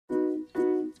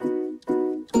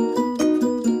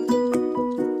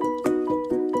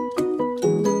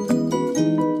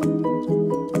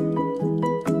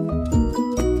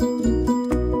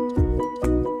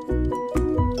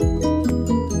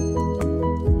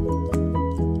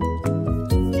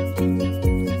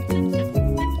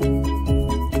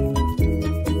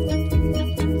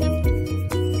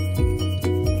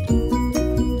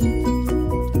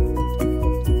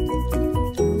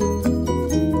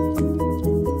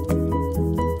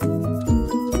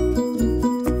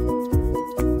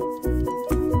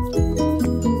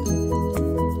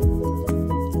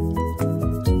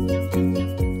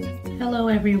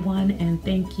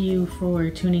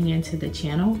tuning into the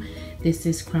channel. This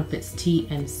is Crumpets Tea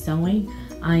and Sewing.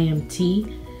 I am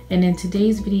T, and in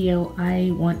today's video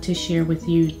I want to share with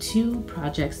you two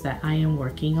projects that I am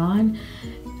working on.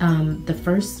 The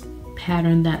first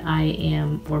pattern that I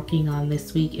am working on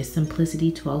this week is Simplicity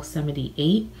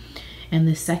 1278, and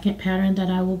the second pattern that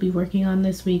I will be working on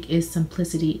this week is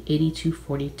Simplicity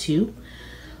 8242.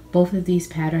 Both of these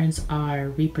patterns are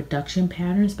reproduction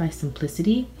patterns by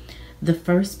Simplicity. The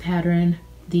first pattern,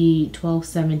 the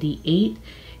 1278,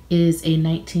 is a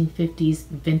 1950s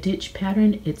vintage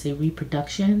pattern. It's a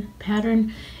reproduction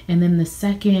pattern. And then the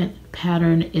second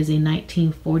pattern is a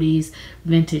 1940s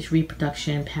vintage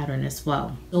reproduction pattern as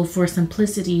well. So for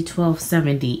Simplicity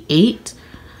 1278,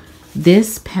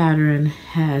 this pattern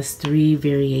has 3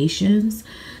 variations.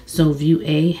 So view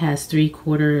A has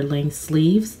 3/4 length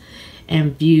sleeves,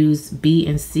 and views B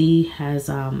and C has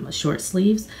short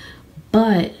sleeves,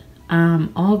 but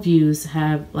all views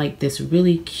have like this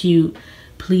really cute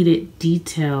pleated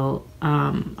detail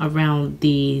around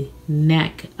the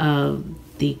neck of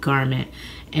the garment,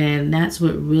 and that's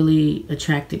what really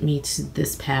attracted me to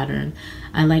this pattern.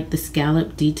 I like the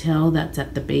scallop detail that's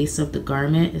at the base of the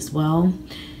garment as well,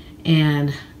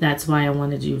 and that's why I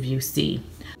want to do view C.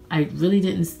 I really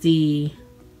didn't see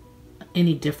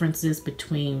any differences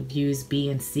between views B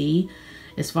and C.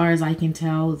 As far as I can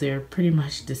tell, they're pretty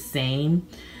much the same.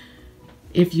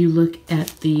 If you look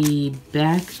at the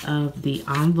back of the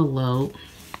envelope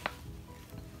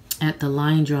at the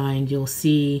line drawing, you'll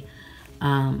see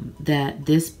that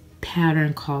this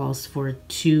pattern calls for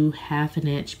 2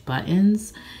 1/2-inch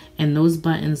buttons, and those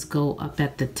buttons go up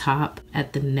at the top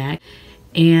at the neck.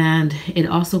 And it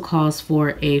also calls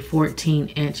for a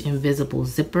 14-inch invisible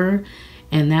zipper,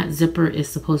 and that zipper is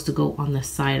supposed to go on the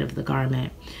side of the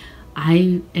garment.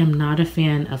 I am not a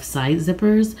fan of side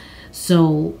zippers,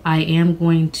 so I am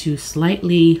going to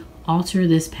slightly alter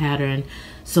this pattern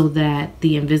so that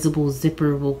the invisible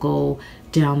zipper will go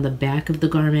down the back of the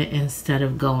garment instead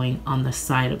of going on the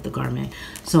side of the garment.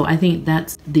 So I think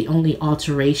that's the only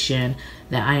alteration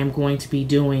that I am going to be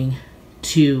doing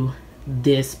to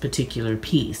this particular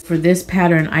piece. For this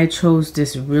pattern, I chose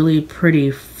this really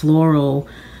pretty floral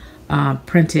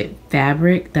printed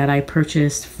fabric that I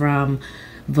purchased from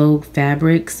Vogue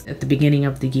Fabrics at the beginning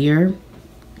of the year.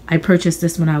 I purchased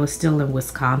this when I was still in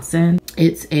Wisconsin.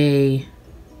 It's a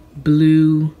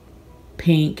blue,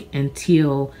 pink, and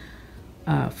teal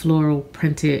floral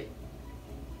printed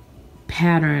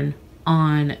pattern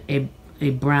on a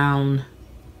brown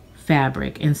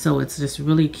fabric, and so it's just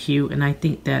really cute, and I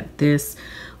think that this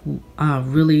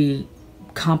really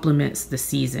complements the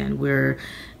season. We're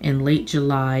in late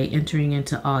July entering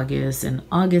into August, and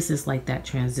August is like that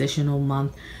transitional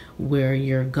month where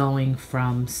you're going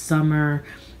from summer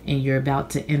and you're about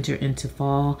to enter into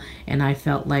fall, and I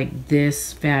felt like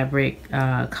this fabric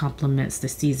complements the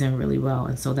season really well,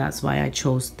 and so that's why I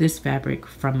chose this fabric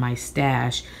from my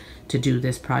stash to do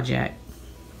this project.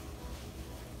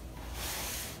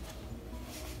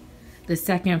 The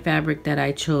second fabric that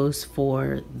I chose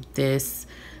for this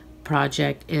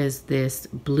project is this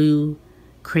blue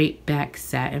crepe back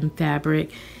satin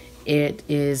fabric. It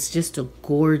is just a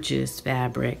gorgeous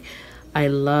fabric. I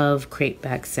love crepe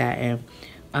back satin.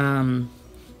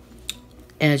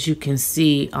 As you can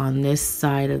see on this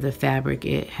side of the fabric,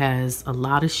 it has a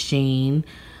lot of sheen.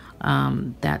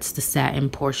 That's the satin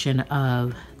portion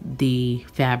of the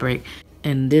fabric,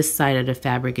 and this side of the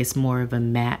fabric is more of a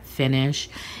matte finish,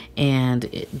 and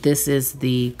this is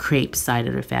the crepe side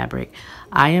of the fabric.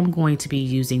 I am going to be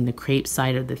using the crepe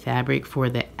side of the fabric for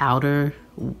the outer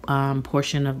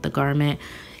portion of the garment,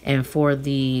 and for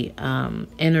the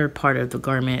inner part of the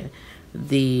garment,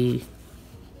 the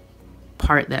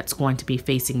part that's going to be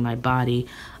facing my body,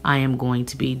 I am going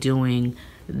to be doing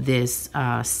this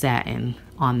satin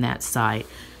on that side.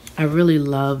 I really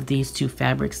love these two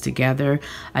fabrics together.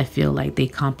 I feel like they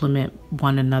complement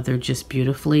one another just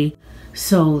beautifully.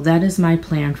 So that is my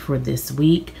plan for this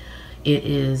week. It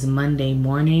is Monday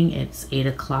morning. It's 8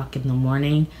 o'clock in the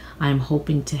morning. I'm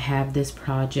hoping to have this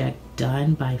project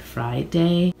done by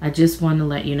Friday. I just want to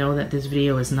let you know that this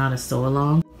video is not a sew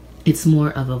along. It's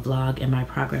more of a vlog in my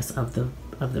progress of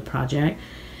the project.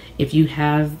 If you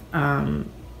have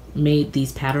made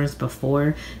these patterns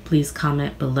before, please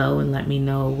comment below and let me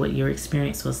know what your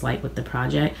experience was like with the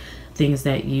project. Things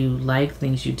that you liked,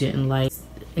 things you didn't like.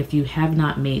 If you have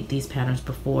not made these patterns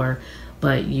before,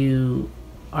 but you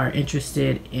are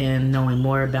interested in knowing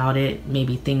more about it,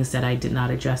 maybe things that I did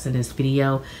not address in this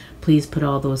video, please put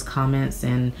all those comments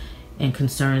and and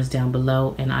concerns down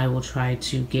below, and I will try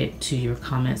to get to your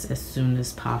comments as soon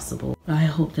as possible. I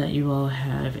hope that you all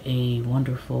have a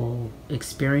wonderful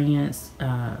experience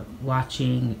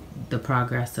watching the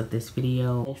progress of this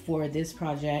video. For this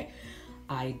project,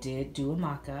 I did do a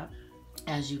mock-up.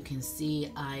 As you can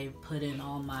see, I put in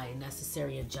all my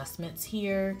necessary adjustments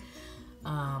here,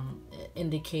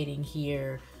 indicating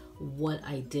here what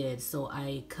I did. So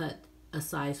I cut a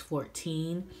size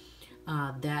 14.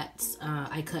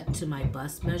 I cut to my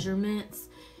bust measurements,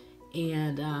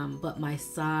 and but my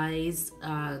size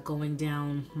going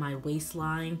down my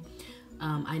waistline,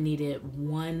 I needed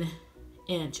 1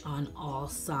 inch on all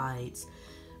sides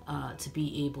to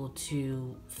be able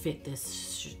to fit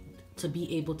this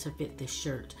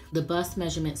shirt. The bust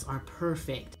measurements are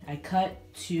perfect. I cut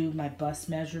to my bust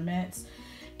measurements,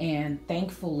 and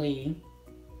thankfully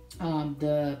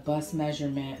the bust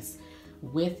measurements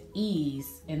with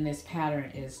ease in this pattern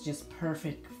is just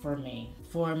perfect for me.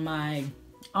 For my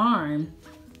arm,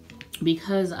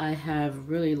 because I have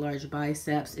really large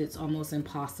biceps, it's almost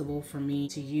impossible for me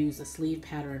to use a sleeve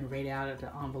pattern right out of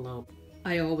the envelope.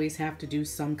 I always have to do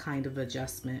some kind of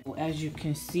adjustment. As you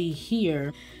can see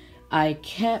here, I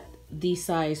kept the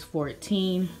size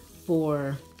 14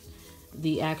 for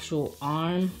the actual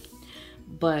arm,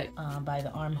 but by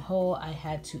the armhole I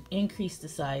had to increase the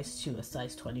size to a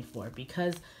size 24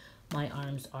 because my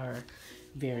arms are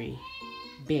very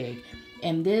big.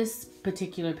 And this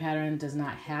particular pattern does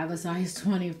not have a size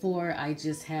 24. I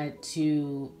just had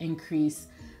to increase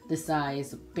the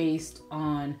size based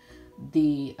on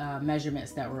the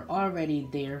measurements that were already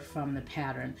there from the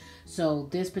pattern. So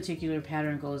this particular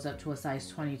pattern goes up to a size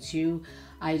 22.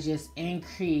 I just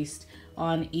increased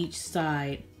on each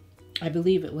side, I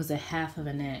believe it was a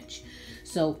 1/2 inch.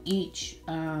 So each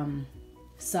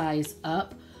size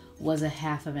up was a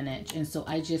 1/2 inch, and so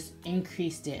I just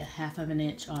increased it 1/2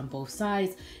 inch on both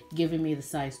sides, giving me the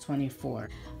size 24.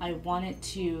 I wanted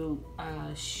to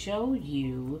show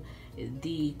you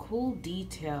the cool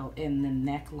detail in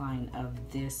the neckline of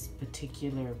this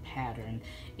particular pattern.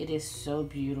 It is so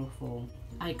beautiful.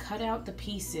 I cut out the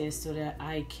pieces so that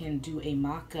I can do a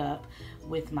mock-up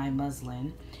with my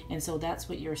muslin, and so that's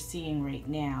what you're seeing right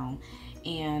now.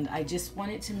 And I just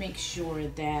wanted to make sure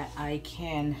that I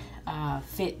can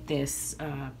fit this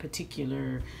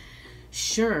particular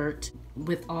shirt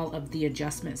with all of the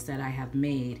adjustments that I have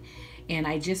made. And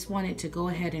I just wanted to go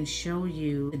ahead and show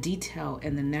you the detail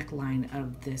in the neckline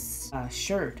of this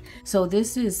shirt. So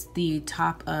this is the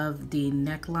top of the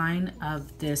neckline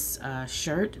of this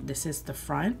shirt. This is the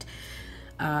front.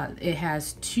 It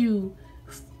has 2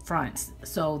 fronts.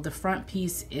 So the front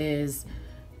piece is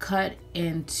cut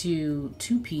into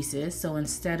 2 pieces. So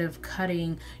instead of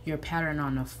cutting your pattern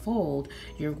on a fold,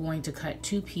 you're going to cut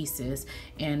 2 pieces,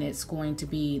 and it's going to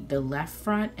be the left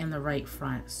front and the right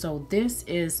front. So this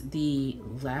is the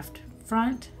left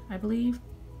front, I believe.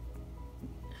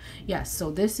 Yes,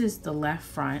 so this is the left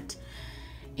front,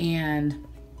 and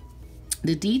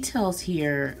the details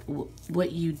here,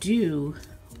 what you do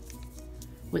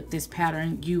with this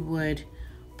pattern, you would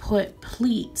put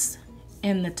pleats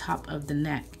in the top of the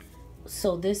neck.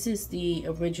 So this is the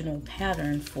original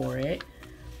pattern for it,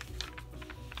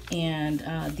 and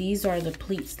these are the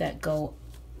pleats that go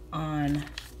on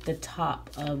the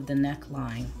top of the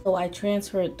neckline. So I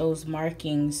transferred those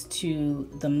markings to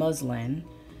the muslin,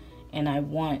 and I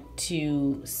want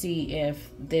to see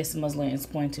if this muslin is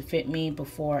going to fit me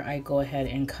before I go ahead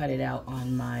and cut it out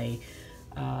on my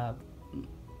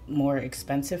more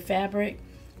expensive fabric.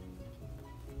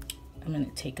 I'm going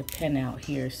to take a pen out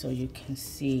here so you can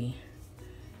see.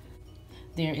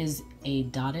 There is a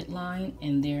dotted line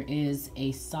and there is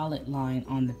a solid line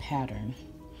on the pattern.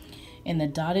 And the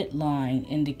dotted line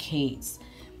indicates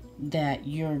that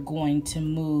you're going to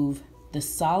move the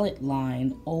solid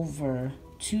line over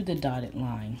to the dotted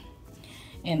line.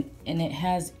 And it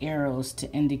has arrows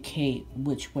to indicate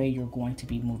which way you're going to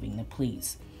be moving the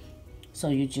pleats. So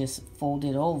you just fold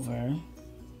it over,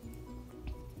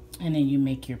 and then you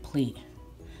make your pleat.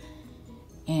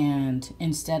 And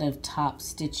instead of top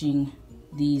stitching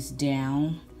these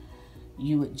down,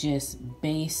 you would just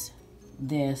base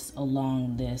this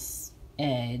along this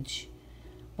edge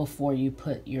before you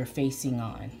put your facing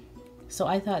on. So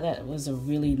I thought that was a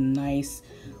really nice,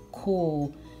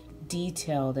 cool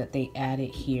detail that they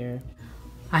added here.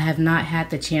 I have not had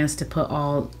the chance to put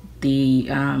all the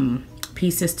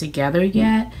pieces together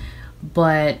yet,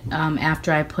 but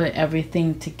after I put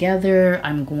everything together,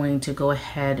 I'm going to go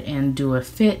ahead and do a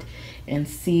fit and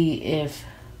see if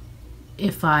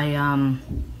I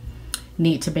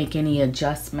need to make any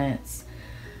adjustments.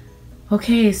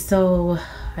 Okay, so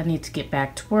I need to get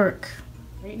back to work.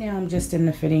 Right now I'm just in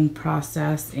the fitting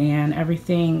process and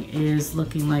everything is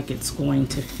looking like it's going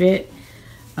to fit.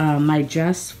 My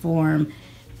dress form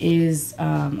is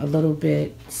a little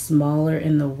bit smaller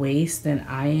in the waist than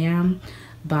I am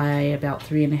by about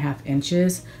 3.5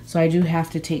 inches. So I do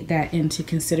have to take that into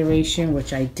consideration,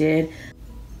 which I did.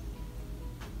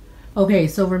 Okay,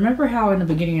 so remember how in the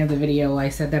beginning of the video I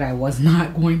said that I was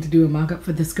not going to do a mock-up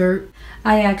for the skirt?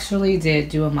 I actually did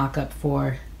do a mock-up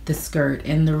for the skirt,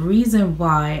 and the reason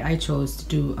why I chose to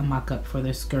do a mock-up for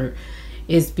the skirt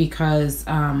is because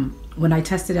when I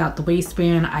tested out the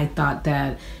waistband, I thought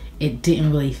that it didn't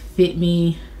really fit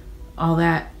me all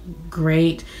that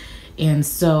great, and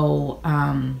so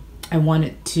I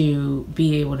wanted to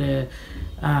be able to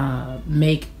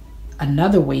make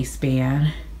another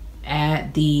waistband,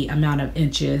 add the amount of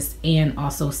inches and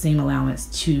also seam allowance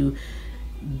to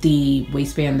the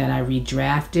waistband that I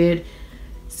redrafted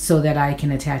so that I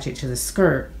can attach it to the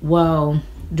skirt. Well,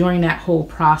 during that whole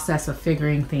process of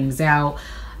figuring things out,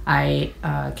 I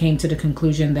came to the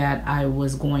conclusion that I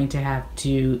was going to have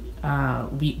to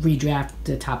redraft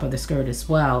the top of the skirt as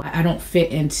well. I don't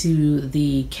fit into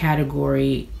the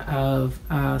category of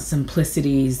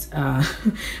simplicities,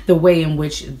 the way in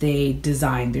which they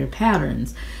design their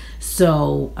patterns.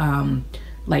 So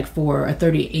like for a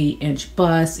 38-inch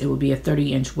bust, it would be a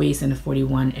 30-inch waist and a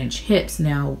 41-inch hips.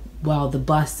 Now, while the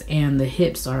bust and the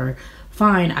hips are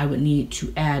fine, I would need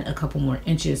to add a couple more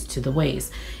inches to the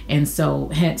waist. And so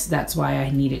hence that's why I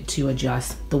needed to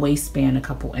adjust the waistband a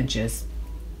couple inches.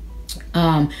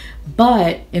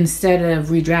 But instead of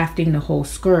redrafting the whole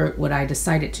skirt, what I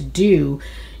decided to do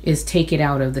is take it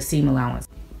out of the seam allowance.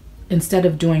 Instead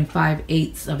of doing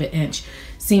 5/8 of an inch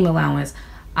seam allowance,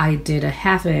 I did a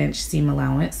 1/2 inch seam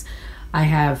allowance. I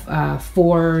have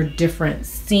 4 different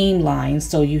seam lines.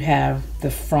 So you have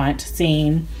the front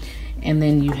seam, and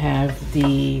then you have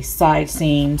the side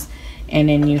seams, and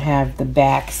then you have the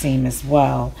back seam as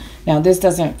well. Now this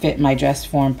doesn't fit my dress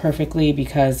form perfectly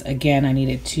because again I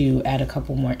needed to add a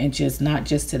couple more inches, not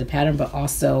just to the pattern but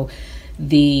also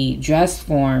the dress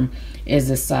form is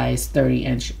a size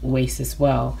 30-inch waist as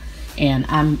well, and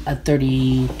I'm a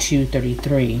 32,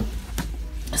 33.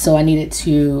 So I needed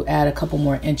to add a couple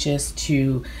more inches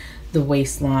to the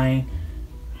waistline,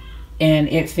 and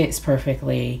it fits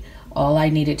perfectly. All I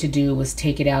needed to do was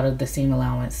take it out of the seam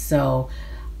allowance. So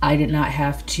I did not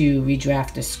have to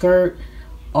redraft the skirt.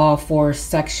 All 4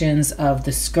 sections of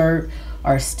the skirt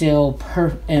are still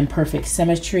in perfect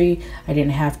symmetry. I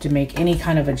didn't have to make any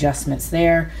kind of adjustments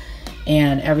there,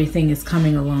 and everything is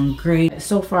coming along great.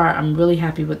 So far, I'm really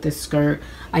happy with this skirt.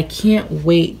 I can't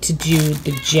wait to do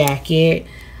the jacket.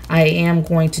 I am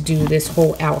going to do this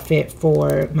whole outfit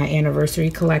for my anniversary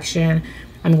collection.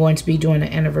 I'm going to be doing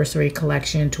an anniversary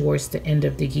collection towards the end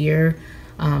of the year,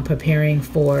 preparing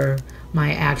for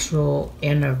my actual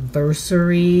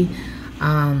anniversary,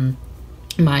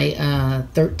 my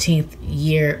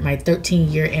 13-year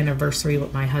anniversary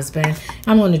with my husband.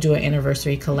 I'm going to do an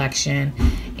anniversary collection,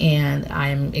 and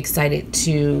I'm excited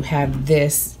to have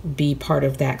this be part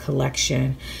of that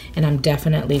collection. And I'm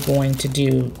definitely going to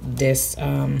do this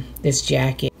this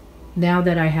jacket. Now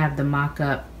that I have the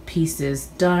mock-up pieces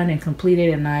done and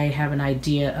completed, and I have an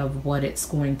idea of what it's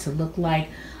going to look like,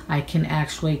 I can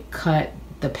actually cut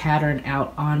the pattern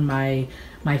out on my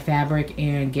fabric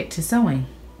and get to sewing.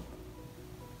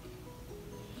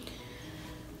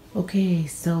 Okay,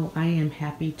 so I am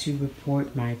happy to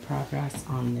report my progress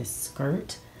on this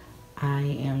skirt. I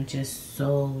am just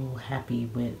so happy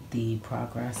with the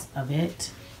progress of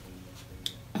it.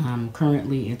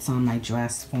 Currently it's on my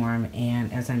dress form,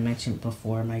 and as I mentioned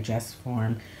before, my dress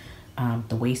form,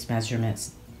 the waist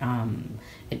measurements,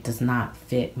 it does not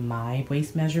fit my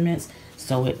waist measurements,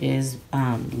 so it is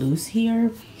loose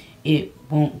here. It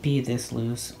won't be this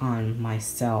loose on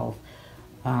myself.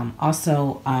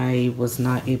 Also, I was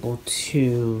not able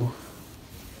to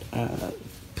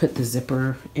put the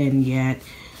zipper in yet,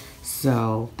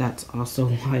 so that's also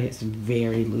why it's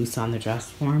very loose on the dress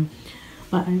form.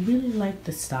 But I really like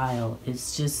the style.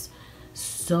 It's just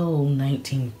so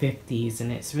 1950s, and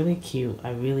it's really cute.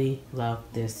 I really love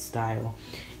this style.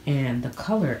 And the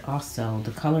color also,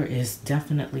 the color is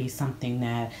definitely something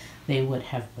that they would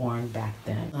have worn back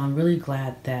then. I'm really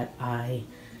glad that I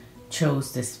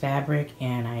chose this fabric,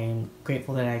 and I am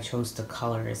grateful that I chose the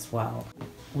color as well.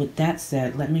 With that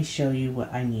said, let me show you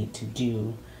what I need to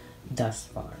do thus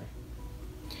far.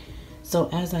 So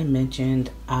as I mentioned,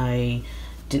 I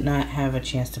did not have a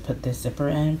chance to put this zipper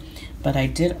in, but I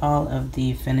did all of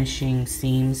the finishing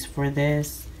seams for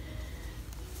this.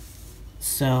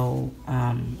 So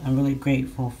I'm really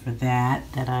grateful for that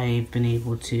I've been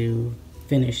able to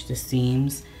finish the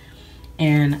seams.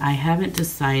 And I haven't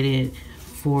decided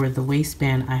for the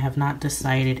waistband, I have not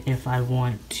decided if I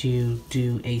want to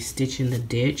do a stitch in the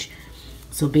ditch.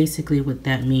 So basically what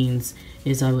that means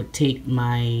is I would take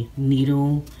my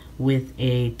needle with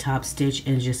a top stitch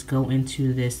and just go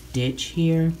into this ditch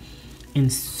here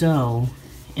and sew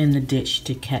in the ditch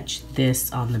to catch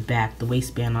this on the back, the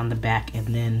waistband on the back,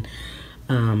 and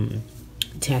then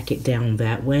tack it down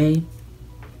that way.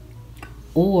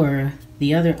 Or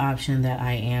the other option that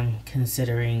I am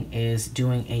considering is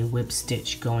doing a whip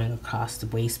stitch going across the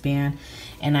waistband.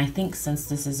 And I think since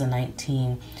this is a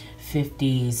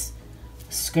 1950s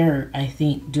skirt, I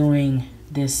think doing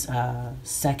this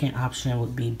second option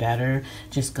would be better,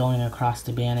 just going across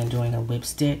the band and doing a whip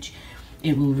stitch.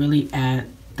 It will really add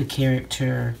the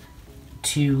character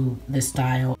to the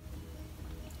style.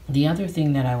 The other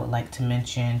thing that I would like to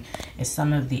mention is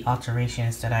some of the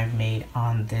alterations that I've made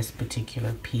on this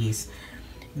particular piece.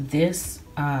 This,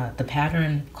 the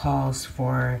pattern calls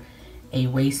for a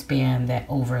waistband that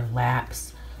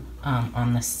overlaps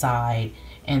on the side,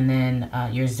 and then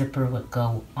your zipper would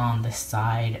go on the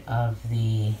side of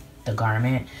the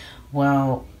garment.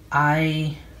 Well,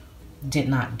 I did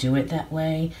not do it that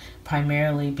way,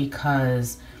 primarily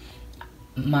because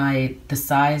the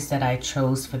size that I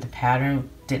chose for the pattern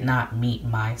did not meet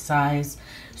my size,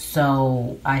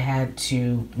 so I had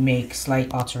to make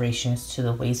slight alterations to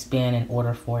the waistband in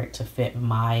order for it to fit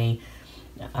my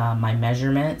my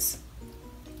measurements.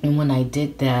 And when I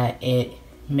did that, it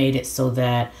made it so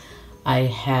that I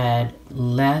had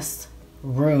less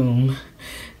room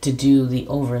to do the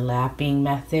overlapping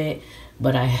method,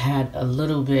 but I had a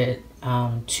little bit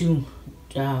too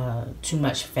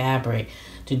much fabric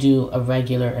to do a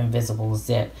regular invisible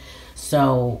zip.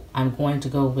 So I'm going to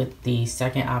go with the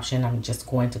second option. I'm just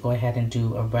going to go ahead and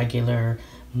do a regular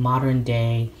modern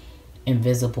day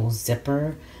invisible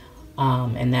zipper,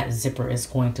 and that zipper is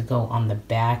going to go on the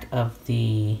back of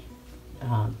the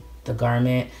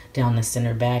garment down the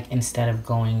center back instead of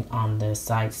going on the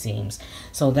side seams.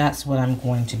 So that's what I'm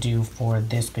going to do for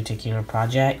this particular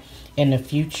project. In the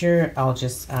future, I'll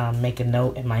just make a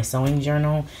note in my sewing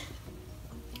journal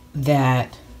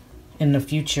that in the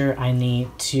future I need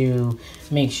to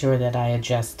make sure that I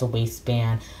adjust the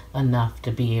waistband enough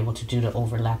to be able to do the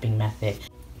overlapping method.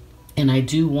 And I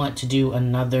do want to do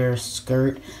another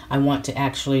skirt. I want to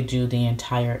actually do the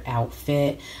entire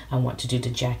outfit. I want to do the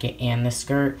jacket and the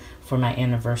skirt for my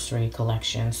anniversary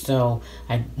collection. So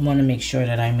I want to make sure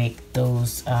that I make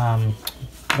those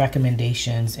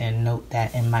recommendations and note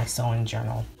that in my sewing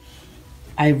journal.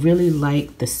 I really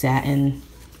like the satin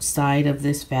side of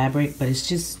this fabric, but it's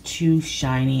just too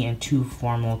shiny and too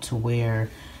formal to wear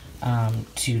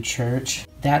to church.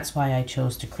 That's why I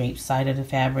chose the crepe side of the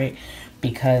fabric,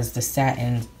 because the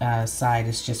satin side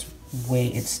is just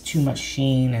it's too much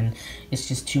sheen and it's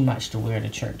just too much to wear to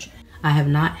church. I have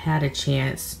not had a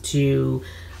chance to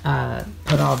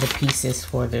put all the pieces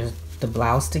for the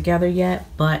blouse together yet,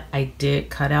 but I did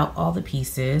cut out all the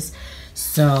pieces,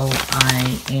 so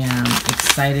I am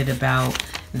excited about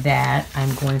that.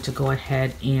 I'm going to go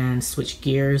ahead and switch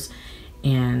gears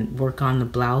and work on the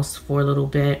blouse for a little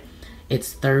bit.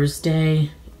 It's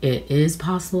Thursday. It is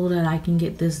possible that I can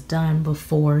get this done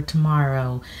before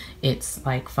tomorrow. It's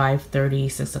like 5:30,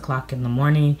 6 o'clock in the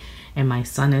morning, and my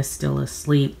son is still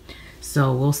asleep.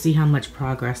 So we'll see how much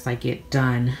progress I get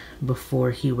done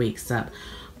before he wakes up.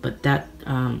 But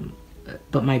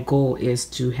but my goal is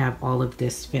to have all of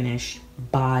this finished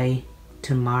by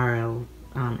tomorrow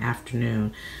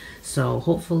afternoon. So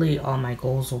hopefully all my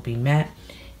goals will be met,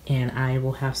 and I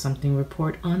will have something to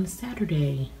report on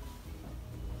Saturday.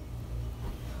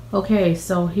 Okay,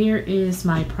 so here is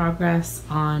my progress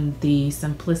on the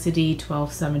Simplicity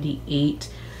 1278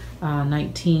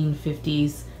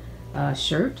 1950s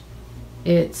shirt.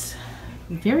 It's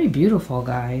very beautiful,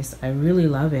 guys. I really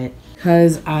love it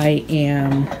because I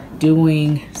am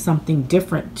doing something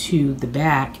different to the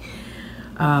back.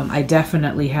 I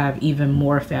definitely have even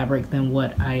more fabric than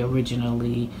what I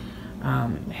originally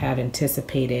had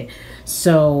anticipated.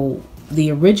 So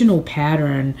the original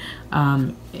pattern,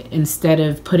 instead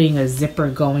of putting a zipper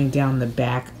going down the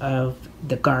back of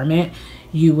the garment,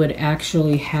 you would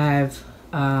actually have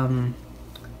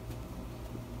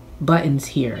buttons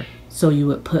here. So you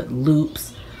would put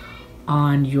loops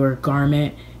on your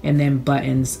garment and then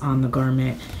buttons on the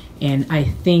garment. And I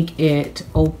think it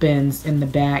opens in the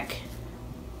back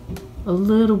a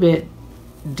little bit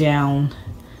down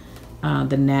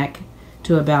the neck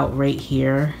to about right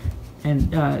here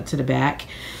and to the back.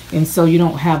 And so you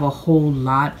don't have a whole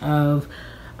lot of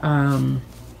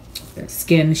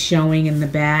skin showing in the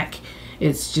back.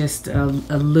 It's just a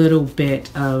little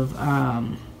bit of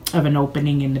of an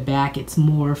opening in the back. It's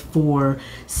more for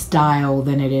style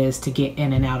than it is to get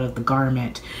in and out of the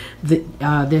garment.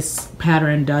 This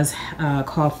pattern does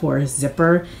call for a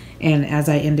zipper, and as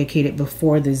I indicated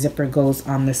before, the zipper goes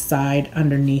on the side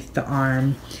underneath the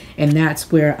arm, and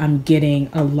that's where I'm getting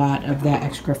a lot of that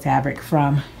extra fabric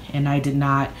from, and I did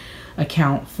not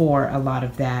account for a lot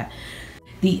of that.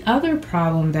 The other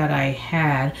problem that I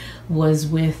had was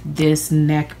with this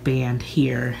neckband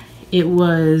here. It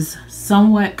was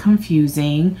somewhat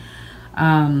confusing.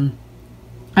 I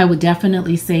would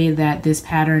definitely say that this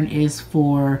pattern is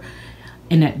for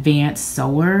an advanced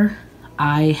sewer.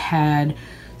 I had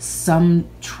some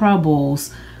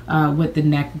troubles with the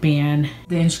neckband.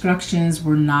 The instructions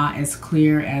were not as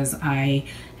clear as I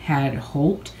had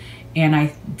hoped, and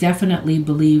I definitely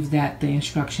believe that the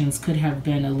instructions could have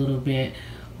been a little bit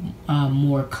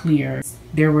more clear.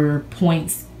 There were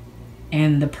points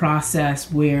in the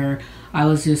process where I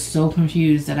was just so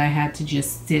confused that I had to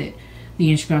just sit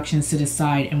the instructions to the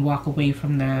side and walk away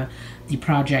from the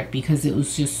project because it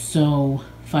was just so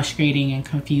frustrating and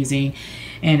confusing.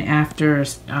 And after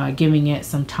giving it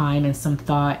some time and some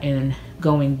thought and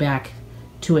going back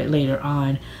to it later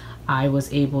on, I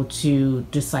was able to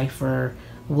decipher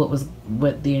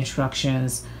what the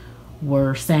instructions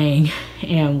were saying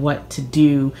and what to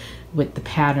do with the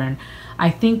pattern. I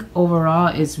think overall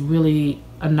it's really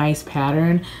a nice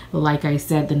pattern. Like I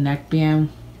said, the neckband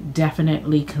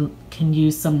definitely can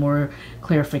use some more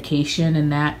clarification in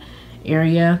that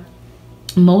area,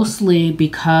 mostly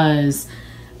because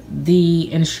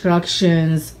the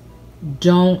instructions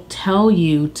don't tell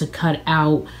you to cut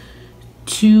out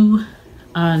 2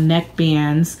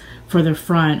 neckbands for the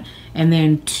front and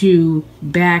then 2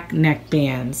 back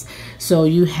neckbands. So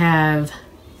you have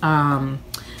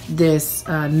this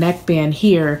neckband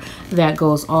here that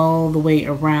goes all the way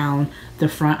around the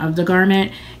front of the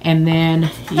garment, and then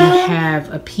you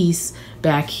have a piece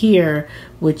back here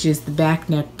which is the back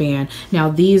neckband. Now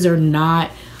these are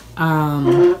not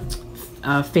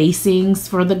facings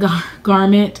for the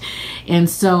garment, and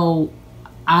so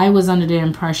I was under the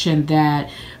impression that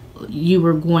you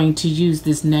were going to use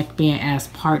this neckband as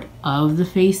part of the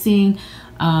facing,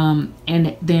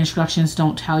 and the instructions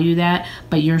don't tell you that,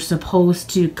 but you're supposed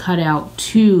to cut out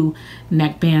 2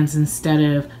 neckbands instead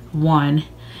of 1,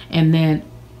 and then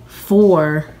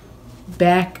 4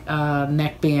 back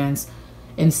neckbands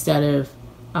instead of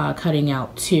cutting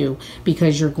out 2,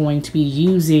 because you're going to be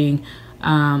using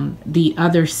the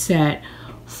other set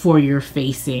for your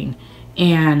facing.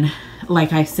 And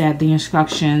like I said, the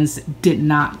instructions did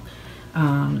not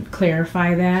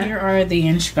clarify that. Here are the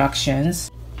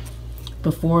instructions.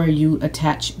 Before you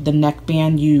attach the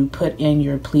neckband, you put in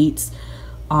your pleats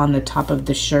on the top of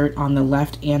the shirt on the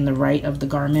left and the right of the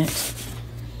garment.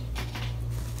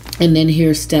 And then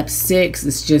here's step 6.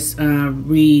 It's just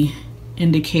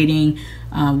re-indicating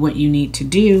what you need to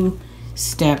do.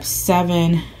 Step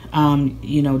 7,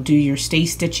 do your stay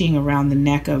stitching around the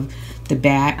neck of the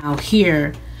back. Now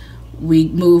here we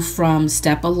move from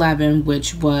step 11,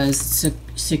 which was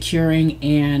securing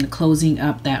and closing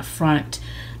up that front,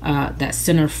 that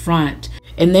center front,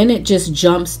 and then it just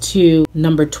jumps to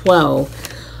number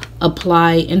 12.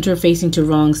 Apply interfacing to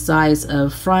wrong sides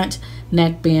of front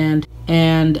neckband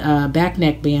and back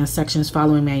neckband sections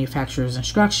following manufacturer's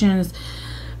instructions.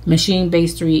 Machine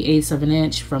base 3/8 of an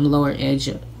inch from lower edge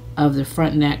of the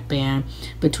front neckband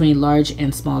between large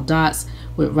and small dots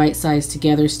with right sides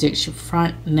together. Stitch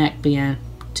front neckband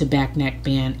to back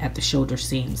neckband at the shoulder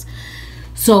seams.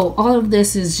 So all of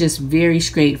this is just very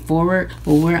straightforward,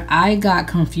 but where I got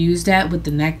confused at with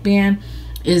the neckband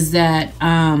is that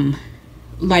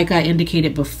like I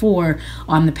indicated before,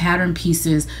 on the pattern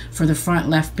pieces for the front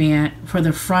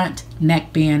front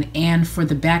neckband and for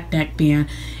the back neckband,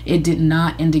 it did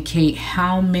not indicate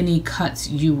how many cuts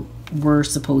you were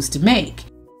supposed to make.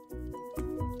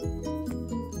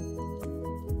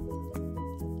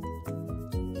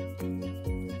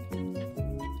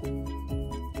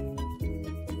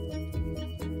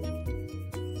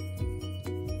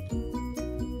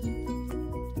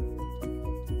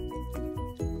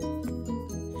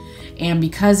 And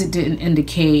because it didn't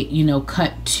indicate,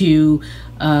 cut 2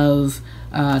 of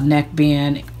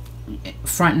neckband,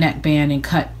 front neckband, and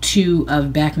cut 2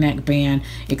 of back neckband,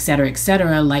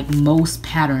 etc., like most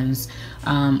patterns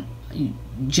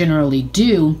generally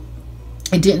do,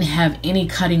 it didn't have any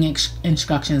cutting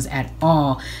instructions at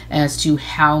all as to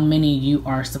how many you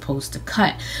are supposed to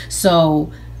cut.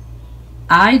 So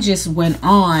I just went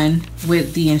on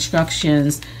with the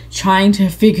instructions trying to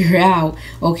figure out,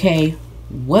 okay,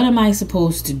 what am I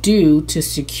supposed to do to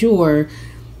secure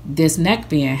this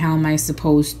neckband? How am I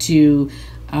supposed to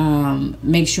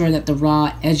make sure that the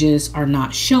raw edges are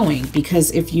not showing,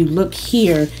 because if you look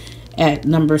here at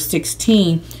number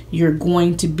 16, you're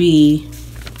going to be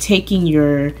taking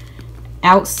your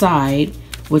outside,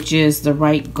 which is the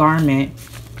right garment,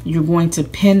 you're going to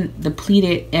pin the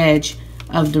pleated edge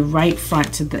of the right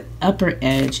front to the upper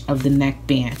edge of the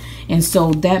neckband. And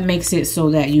so that makes it so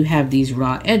that you have these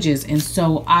raw edges. And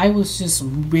so I was just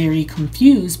very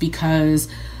confused because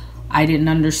I didn't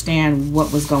understand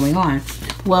what was going on.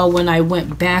 Well, when I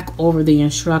went back over the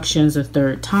instructions a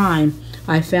third time,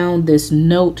 I found this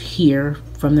note here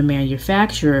from the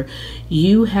manufacturer.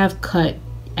 You have cut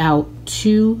out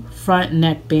 2 front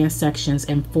neckband sections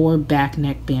and 4 back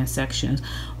neckband sections.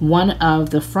 1 of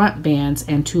the front bands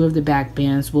and 2 of the back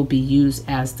bands will be used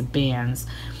as the bands.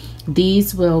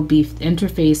 These will be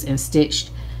interfaced and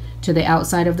stitched to the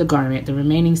outside of the garment. The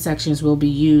remaining sections will be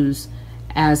used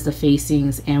as the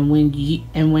facings, and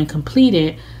when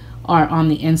completed are on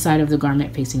the inside of the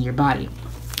garment facing your body.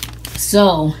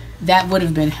 So that would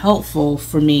have been helpful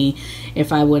for me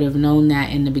if I would have known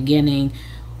that in the beginning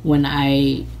when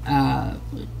I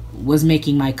was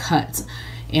making my cuts,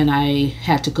 and I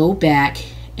had to go back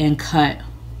and cut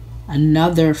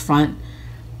another front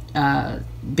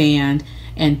band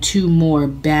and 2 more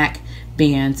back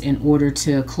bands in order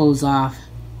to close off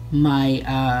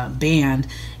my band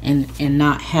and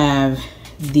not have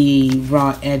the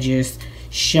raw edges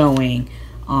showing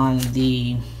on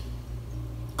the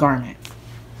garment,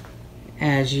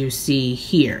 as you see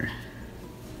here.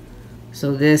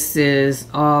 So this is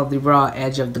all the raw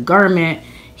edge of the garment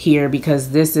here,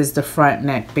 because this is the front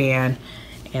neckband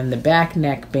and the back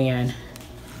neckband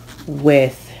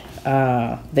with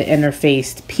the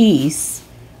interfaced piece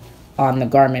on the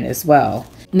garment as well.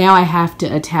 Now I have to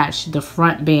attach the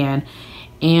front band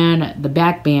and the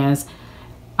back bands,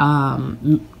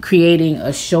 creating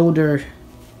a shoulder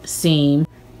seam,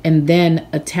 and then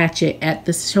attach it at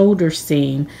the shoulder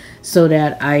seam so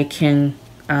that I can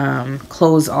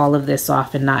close all of this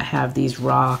off and not have these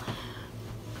raw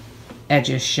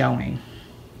edges showing.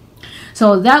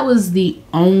 So that was the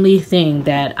only thing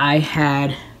that I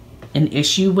had an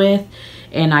issue with,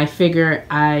 and I figure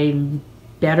I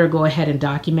better go ahead and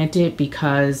document it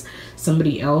because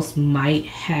somebody else might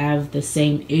have the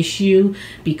same issue,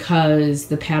 because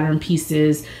the pattern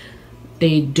pieces,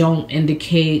 they don't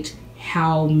indicate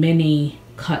how many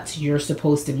cuts you're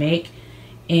supposed to make.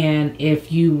 And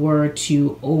if you were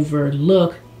to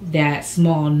overlook that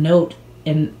small note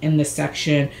in the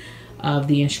section of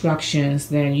the instructions,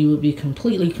 then you would be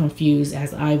completely confused,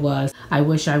 as I was. I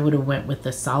wish I would have went with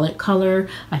the solid color.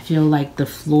 I feel like the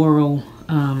floral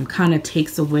kind of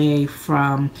takes away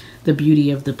from the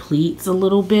beauty of the pleats a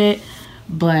little bit,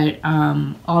 but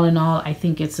all in all, I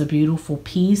think it's a beautiful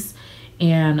piece,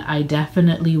 and I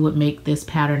definitely would make this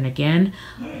pattern again.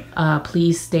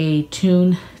 Please stay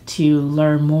tuned to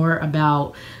learn more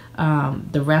about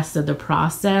the rest of the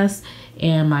process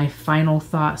and my final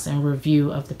thoughts and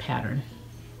review of the pattern.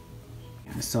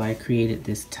 So I created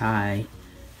this tie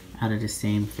out of the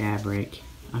same fabric.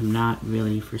 I'm not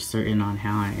really for certain on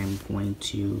how I am going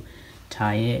to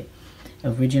tie it.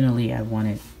 Originally I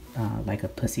wanted like a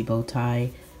pussy bow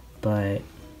tie, but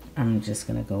I'm just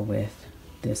gonna go with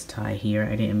this tie here.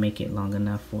 I didn't make it long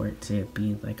enough for it to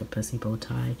be like a pussy bow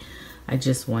tie. I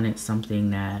just wanted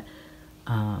something that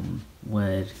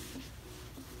would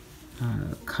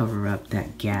cover up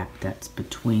that gap that's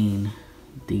between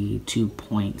the 2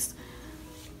 points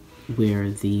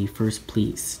where the first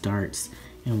pleat starts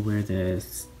and where the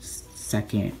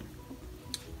second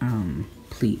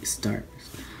pleat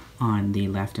starts on the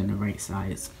left and the right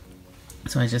sides.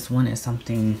 So I just wanted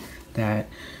something that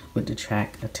would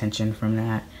detract attention from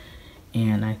that,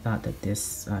 and I thought that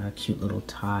this cute little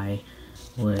tie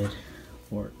would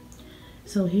work.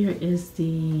 So here is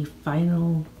the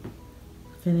final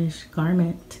finished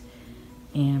garment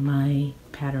and my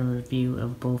pattern review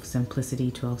of both Simplicity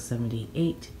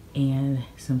 1278 and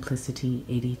Simplicity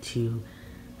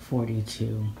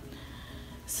 8242.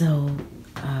 So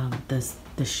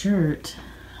the shirt,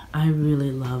 I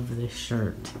really love this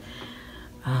shirt.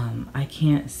 I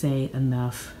can't say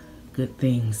enough good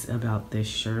things about this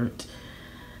shirt.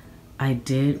 I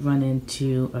did run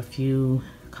into a few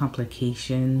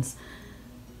complications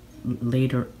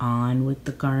later on with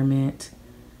the garment.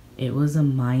 It was a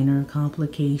minor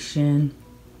complication.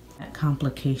 That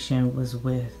complication was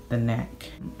with the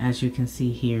neck. As you can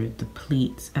see here, the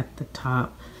pleats at the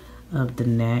top of the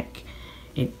neck,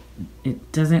 it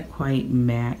doesn't quite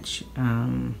match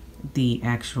the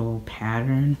actual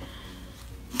pattern,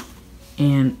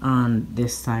 and on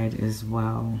this side as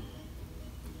well.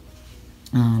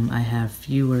 I have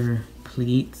fewer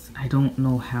pleats. I don't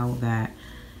know how that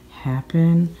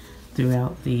happened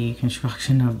throughout the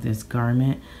construction of this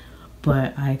garment,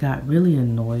 but I got really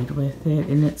annoyed with it,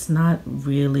 and it's not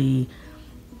really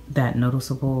that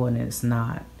noticeable and it's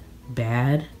not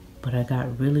bad, but I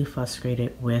got really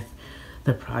frustrated with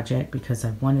the project because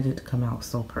I wanted it to come out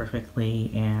so perfectly,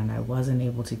 and I wasn't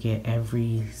able to get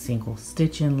every single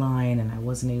stitch in line, and I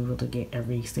wasn't able to get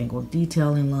every single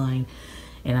detail in line,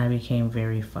 and I became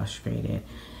very frustrated.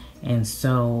 And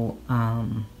so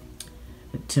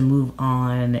to move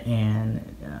on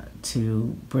and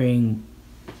to bring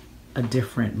a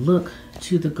different look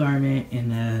to the garment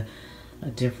and a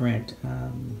different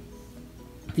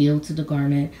feel to the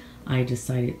garment, I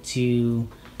decided to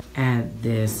add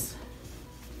this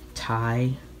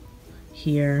tie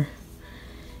here,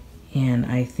 and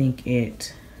I think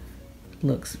it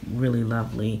looks really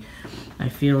lovely. I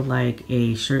feel like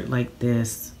a shirt like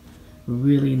this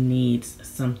really needs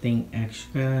something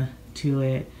extra to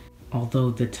it.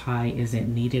 Although the tie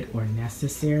isn't needed or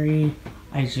necessary,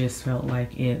 I just felt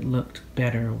like it looked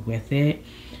better with it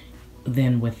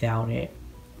than without it.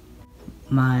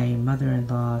 My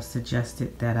mother-in-law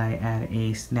suggested that I add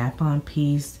a snap-on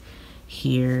piece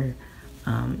here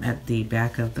at the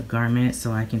back of the garment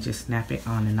so I can just snap it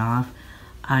on and off.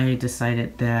 I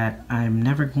decided that I'm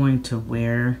never going to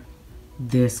wear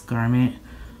this garment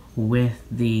with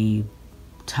the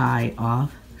tie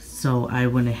off, so I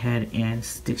went ahead and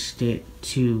stitched it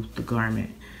to the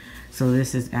garment. So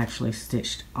this is actually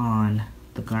stitched on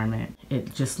the garment.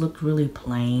 It just looked really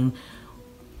plain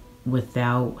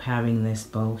without having this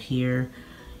bow here,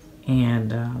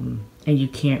 and you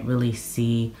can't really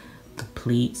see the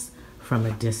pleats from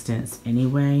a distance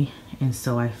anyway, and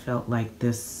so I felt like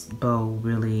this bow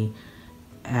really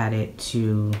added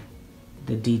to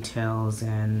the details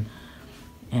and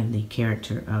the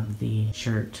character of the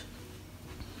shirt.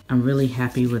 I'm really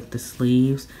happy with the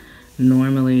sleeves.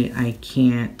 Normally I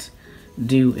can't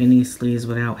do any sleeves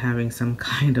without having some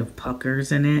kind of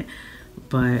puckers in it,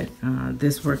 but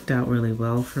this worked out really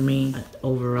well for me.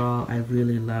 Overall, I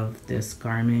really love this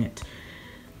garment.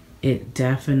 It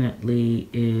definitely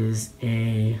is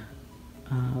a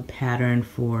pattern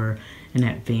for an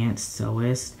advanced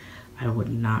sewist. I would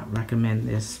not recommend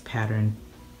this pattern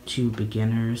to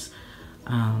beginners.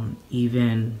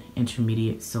 Even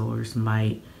intermediate sewers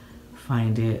might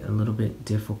find it a little bit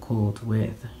difficult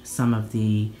with some of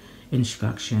the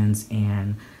instructions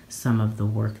and some of the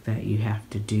work that you have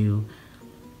to do.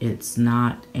 It's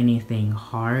not anything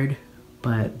hard,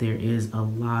 but there is a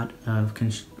lot of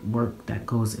work that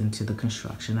goes into the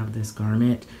construction of this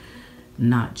garment,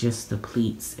 not just the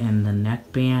pleats and the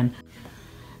neckband.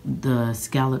 The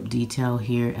scallop detail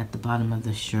here at the bottom of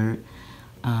the shirt,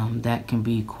 that can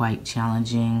be quite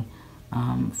challenging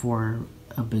for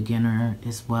a beginner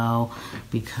as well,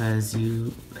 because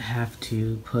you have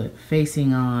to put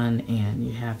facing on and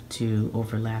you have to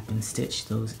overlap and stitch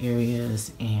those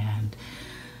areas, and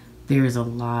there's a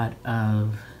lot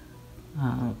of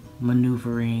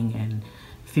maneuvering and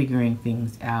figuring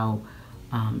things out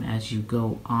as you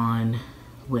go on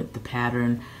with the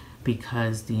pattern,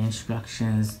 because the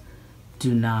instructions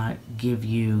do not give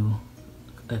you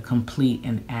a complete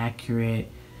and accurate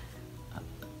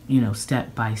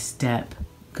step-by-step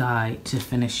guide to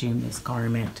finishing this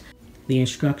garment. The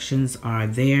instructions are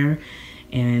there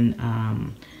and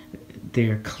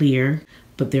they're clear,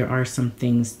 but there are some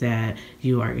things that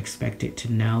you are expected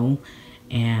to know,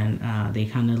 and they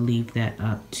kind of leave that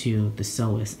up to the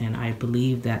sewist, and I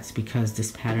believe that's because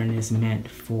this pattern is meant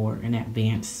for an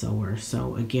advanced sewer.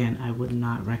 So again, I would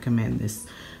not recommend this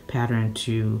pattern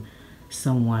to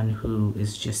someone who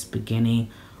is just beginning,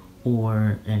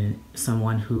 or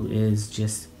someone who is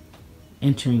just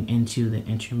entering into the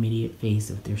intermediate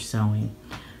phase of their sewing.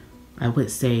 I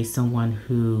would say someone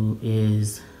who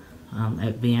is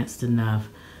advanced enough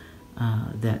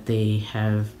that they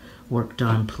have worked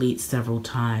on pleats several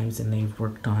times and they've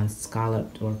worked on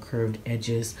scalloped or curved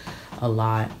edges a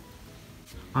lot.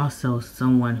 Also,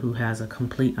 someone who has a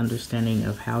complete understanding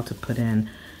of how to put in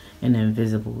an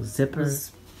invisible zipper.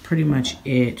 That's pretty much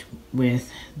it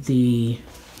with the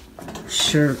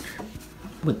shirt,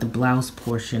 with the blouse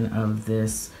portion of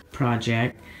this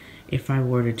project. If I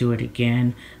were to do it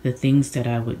again, the things that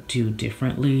I would do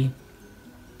differently,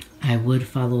 I would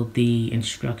follow the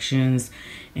instructions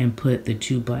and put the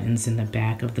 2 buttons in the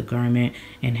back of the garment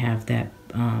and have that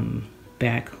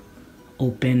back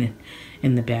open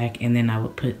in the back, and then I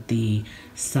would put the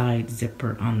side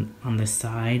zipper on the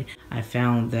side. I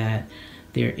found that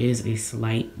there is a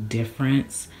slight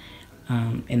difference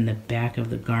in the back of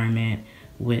the garment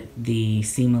with the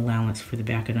seam allowance for the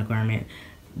back of the garment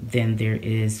than there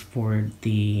is for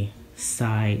the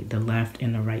side, the left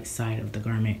and the right side of the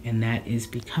garment. And that is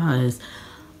because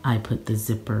I put the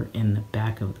zipper in the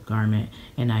back of the garment,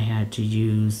 and I had to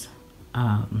use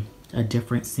a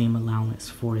different seam allowance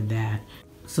for that.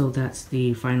 So that's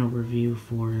the final review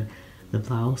for the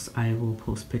blouse. I will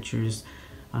post pictures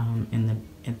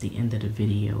at the end of the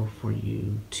video for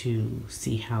you to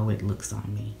see how it looks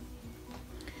on me.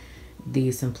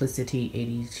 The Simplicity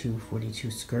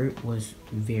 8242 skirt was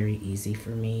very easy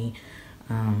for me,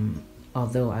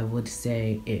 although I would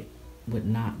say it would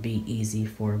not be easy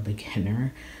for a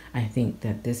beginner. I think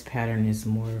that this pattern is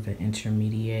more of an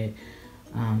intermediate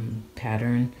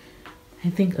pattern. I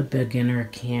think a beginner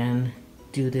can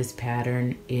do this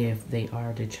pattern if they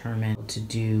are determined to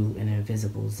do an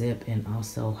invisible zip, and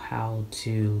also how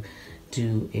to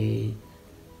do a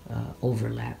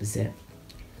overlap zip.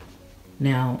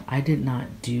 Now, I did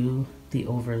not do the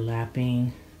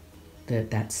overlapping,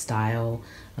 that style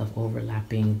of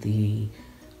overlapping the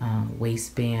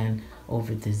waistband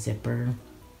over the zipper.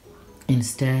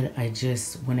 Instead, I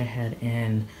just went ahead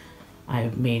and I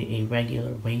made a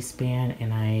regular waistband,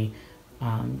 and I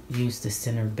used the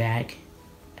center back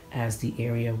as the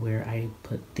area where I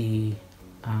put the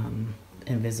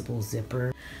invisible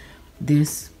zipper.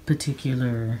 This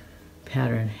particular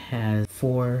pattern has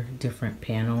 4 different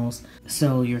panels,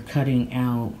 so you're cutting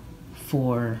out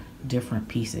 4 different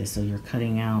pieces. So you're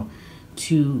cutting out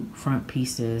 2 front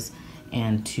pieces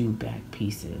and 2 back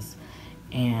pieces,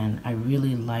 and I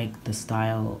really like the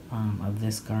style of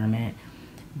this garment.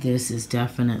 This is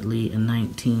definitely a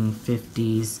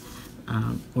 1950s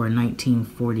or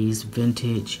 1940s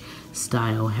vintage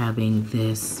style, having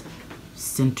this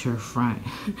center front.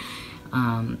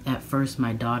 At first,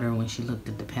 my daughter, when she looked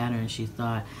at the pattern, she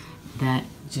thought that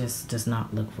just does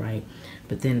not look right.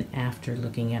 But then after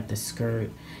looking at the skirt,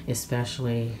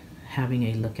 especially having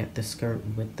a look at the skirt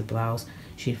with the blouse,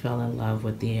 she fell in love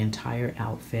with the entire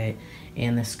outfit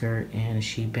and the skirt, and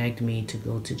she begged me to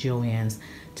go to Joann's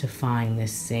to find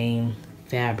this same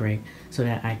fabric so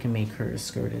that I can make her a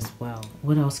skirt as well.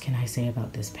 What else can I say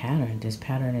about this pattern? This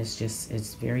pattern is just,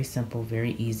 it's very simple,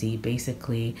 very easy.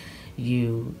 Basically,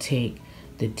 you take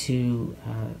the 2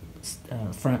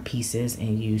 front pieces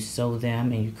and you sew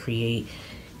them, and you create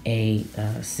a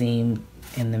seam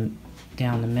in the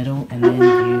down the middle, and then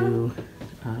you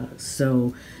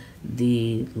sew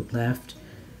the left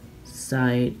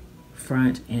side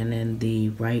front and then the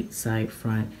right side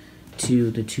front to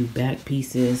the 2 back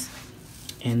pieces,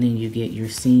 and then you get your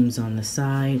seams on the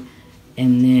side.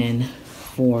 And then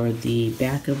for the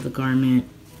back of the garment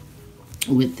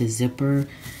with the zipper,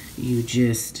 you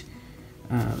just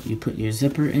you put your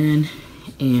zipper in,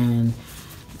 and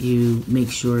you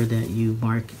make sure that you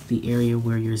mark the area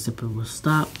where your zipper will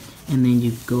stop, and then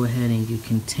you go ahead and you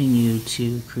continue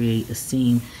to create a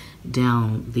seam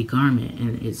down the garment,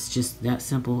 and it's just that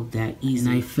simple, that easy.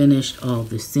 And I finished all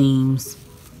the seams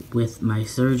with my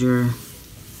serger,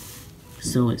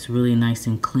 so it's really nice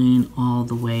and clean all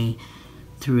the way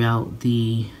throughout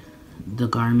the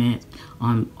garment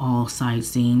on all side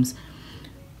seams.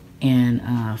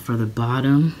 And for the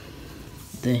bottom,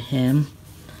 the hem,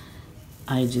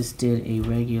 I just did a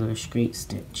regular straight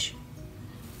stitch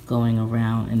going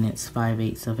around, and it's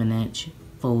 5/8 of an inch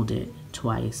folded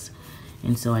twice.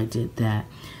 And so I did that.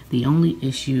 The only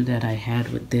issue that I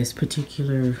had with this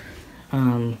particular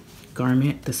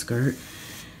garment, the skirt,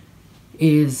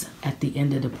 is at the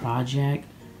end of the project,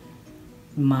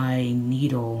 my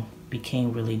needle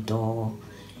became really dull,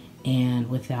 and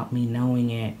without me knowing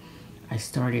it, I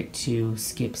started to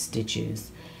skip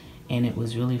stitches, and it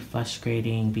was really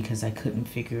frustrating because I couldn't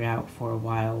figure out for a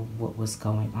while what was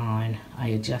going on. I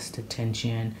adjusted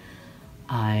tension,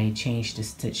 I changed the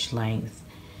stitch length,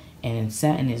 and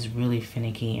satin is really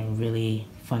finicky and really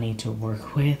funny to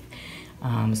work with.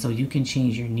 So you can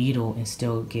change your needle and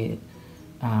still get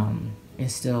and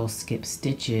still skip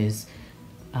stitches,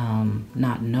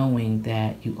 not knowing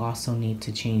that you also need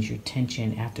to change your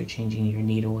tension after changing your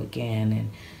needle again, and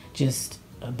just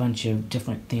a bunch of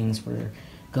different things were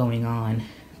going on.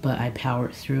 But I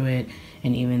powered through it,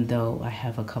 and even though I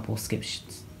have a couple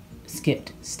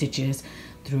skipped stitches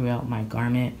throughout my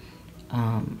garment,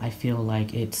 I feel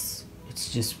like it's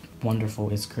just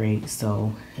wonderful. It's great.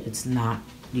 So it's not,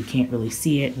 you can't really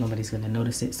see it, nobody's going to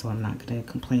notice it, so I'm not going to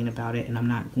complain about it, and I'm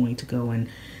not going to go and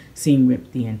seam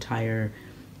rip the entire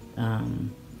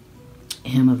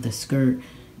hem of the skirt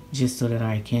just so that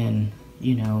I can,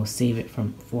 you know, save it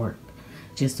from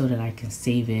just so that I can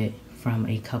save it from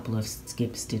a couple of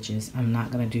skip stitches. I'm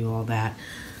not going to do all that.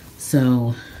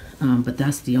 So but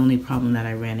that's the only problem that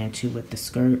I ran into with the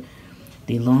skirt.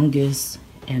 The longest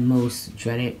and most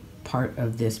dreaded part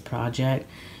of this project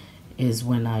is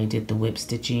when I did the whip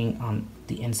stitching on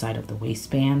the inside of the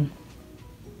waistband.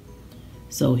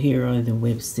 So here are the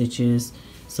whip stitches.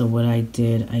 So what I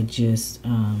did, I just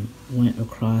went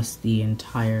across the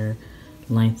entire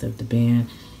length of the band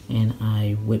and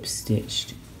I whip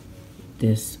stitched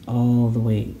this all the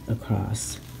way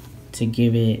across to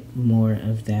give it more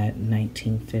of that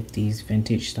 1950s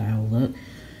vintage style look.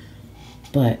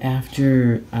 But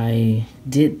after I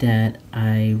did that,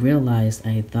 I realized,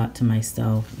 I thought to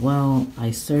myself, well,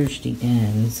 I serged the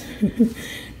ends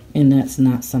and that's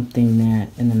not something that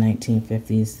in the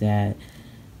 1950s that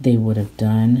they would have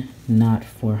done, not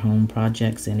for home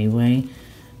projects anyway.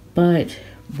 But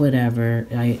whatever,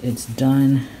 it's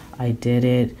done. I did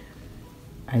it.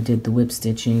 I did the whip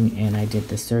stitching and I did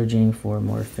the serging for a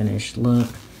more finished look.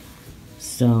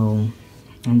 So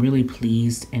I'm really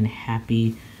pleased and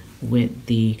happy with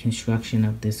the construction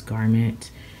of this garment,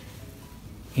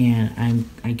 and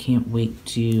I can't wait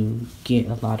to get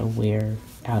a lot of wear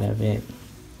out of it.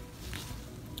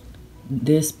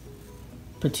 This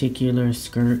particular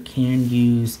skirt can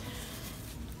use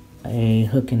a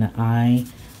hook in the eye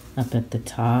up at the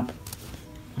top.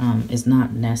 It's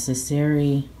not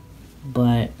necessary,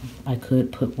 but I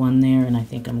could put one there, and I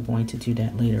think I'm going to do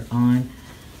that later on.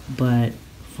 But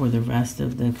for the rest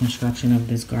of the construction of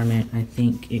this garment, I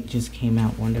think it just came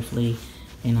out wonderfully,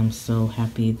 and I'm so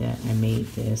happy that I made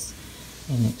this,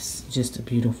 and it's just a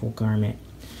beautiful garment.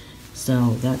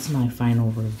 So that's my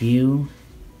final review.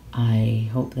 I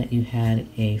hope that you had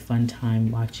a fun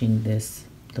time watching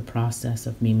the process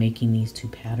of me making these two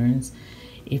patterns.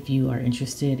 If you are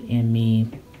interested in me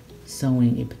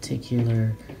sewing a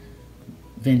particular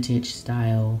vintage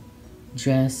style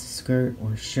dress, skirt,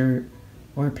 or shirt,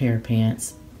 or a pair of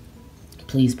pants,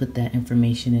 please put that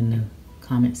information in the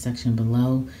comment section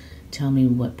below. Tell me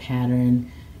what pattern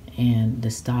and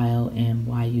the style and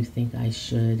why you think I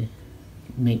should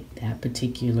make that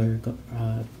particular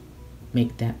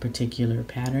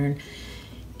pattern,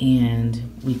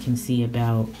 and we can see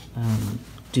about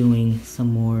doing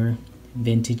some more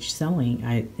vintage sewing.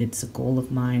 It's a goal of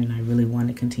mine and I really want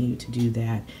to continue to do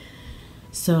that.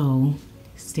 So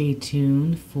stay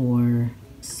tuned for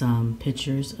some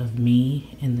pictures of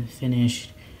me in the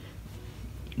finished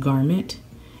garment,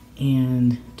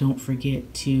 and don't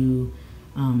forget to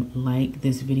like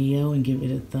this video and give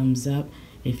it a thumbs up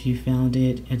if you found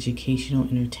it educational,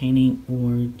 entertaining,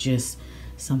 or just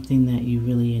something that you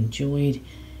really enjoyed.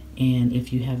 And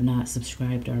if you have not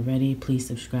subscribed already, please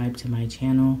subscribe to my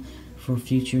channel for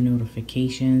future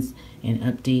notifications and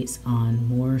updates on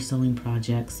more sewing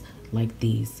projects like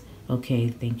these. Okay,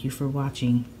 thank you for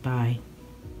watching. Bye.